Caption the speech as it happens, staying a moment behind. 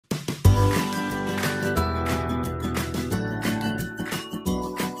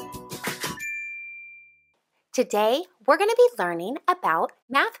Today, we're going to be learning about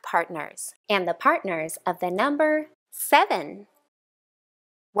math partners and the partners of the number 7.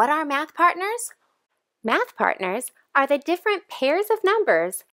 What are math partners? Math partners are the different pairs of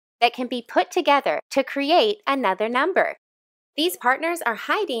numbers that can be put together to create another number. These partners are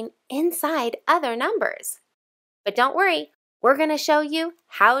hiding inside other numbers. But don't worry, we're going to show you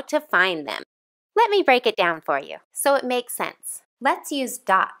how to find them. Let me break it down for you so it makes sense. Let's use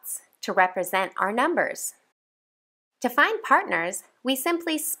dots to represent our numbers. To find partners, we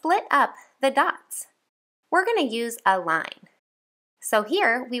simply split up the dots. We're going to use a line. So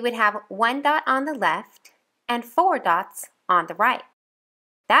here we would have 1 dot on the left and 4 dots on the right.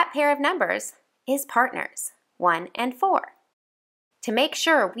 That pair of numbers is partners, 1 and 4. To make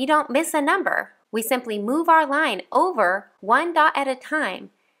sure we don't miss a number, we simply move our line over 1 dot at a time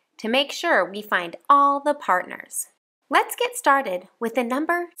to make sure we find all the partners. Let's get started with the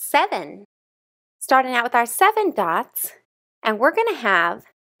number 7. Starting out with our 7 dots, and we're going to have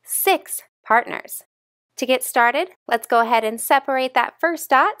 6 partners. To get started, let's go ahead and separate that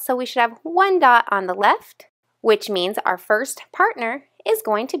first dot. So we should have 1 dot on the left, which means our first partner is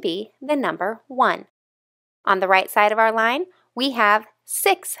going to be the number 1. On the right side of our line, we have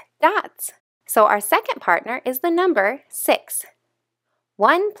 6 dots. So our second partner is the number 6.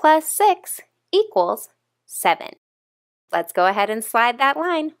 1 plus 6 equals 7. Let's go ahead and slide that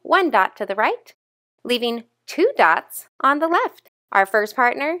line 1 dot to the right, leaving 2 dots on the left. Our first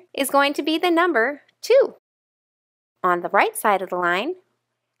partner is going to be the number 2. On the right side of the line,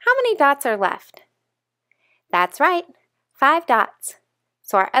 how many dots are left? That's right, 5 dots.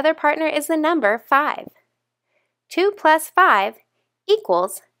 So our other partner is the number 5. 2 plus 5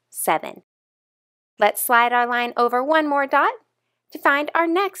 equals 7. Let's slide our line over 1 more dot to find our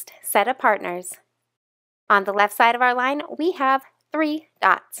next set of partners. On the left side of our line, we have 3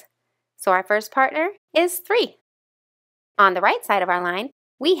 dots. So our first partner is 3. On the right side of our line,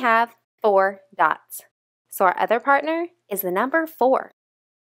 we have 4 dots. So our other partner is the number 4.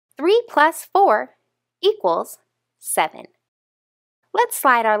 3 plus 4 equals 7. Let's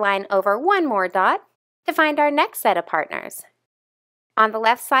slide our line over 1 more dot to find our next set of partners. On the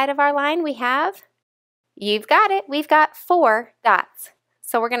left side of our line, we have, you've got it, we've got 4 dots.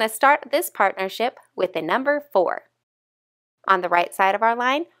 So we're going to start this partnership with the number 4. On the right side of our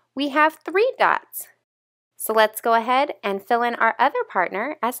line, we have 3 dots. So let's go ahead and fill in our other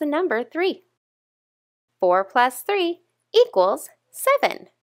partner as the number 3. 4 plus 3 equals 7.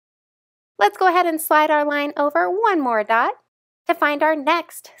 Let's go ahead and slide our line over 1 more dot to find our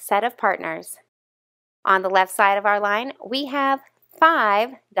next set of partners. On the left side of our line, we have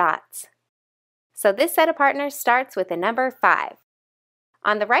 5 dots. So this set of partners starts with the number 5.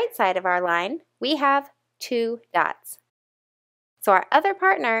 On the right side of our line, we have 2 dots. So our other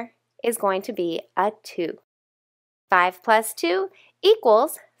partner is going to be a 2. 5 plus 2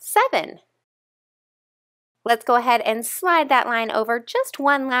 equals 7. Let's go ahead and slide that line over just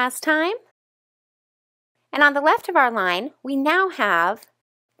one last time. And on the left of our line, we now have,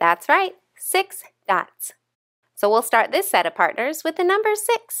 that's right, 6 dots. So we'll start this set of partners with the number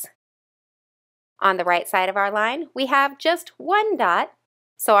 6. On the right side of our line, we have just 1 dot.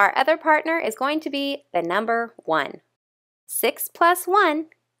 So our other partner is going to be the number 1. 6 plus 1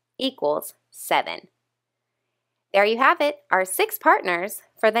 equals 7. There you have it, our 6 partners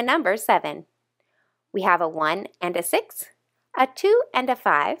for the number 7. We have a 1 and a 6, a 2 and a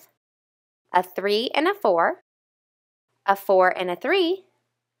 5, a 3 and a 4, a 4 and a 3,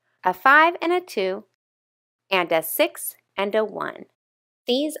 a 5 and a 2, and a 6 and a 1.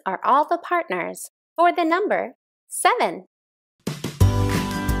 These are all the partners for the number 7.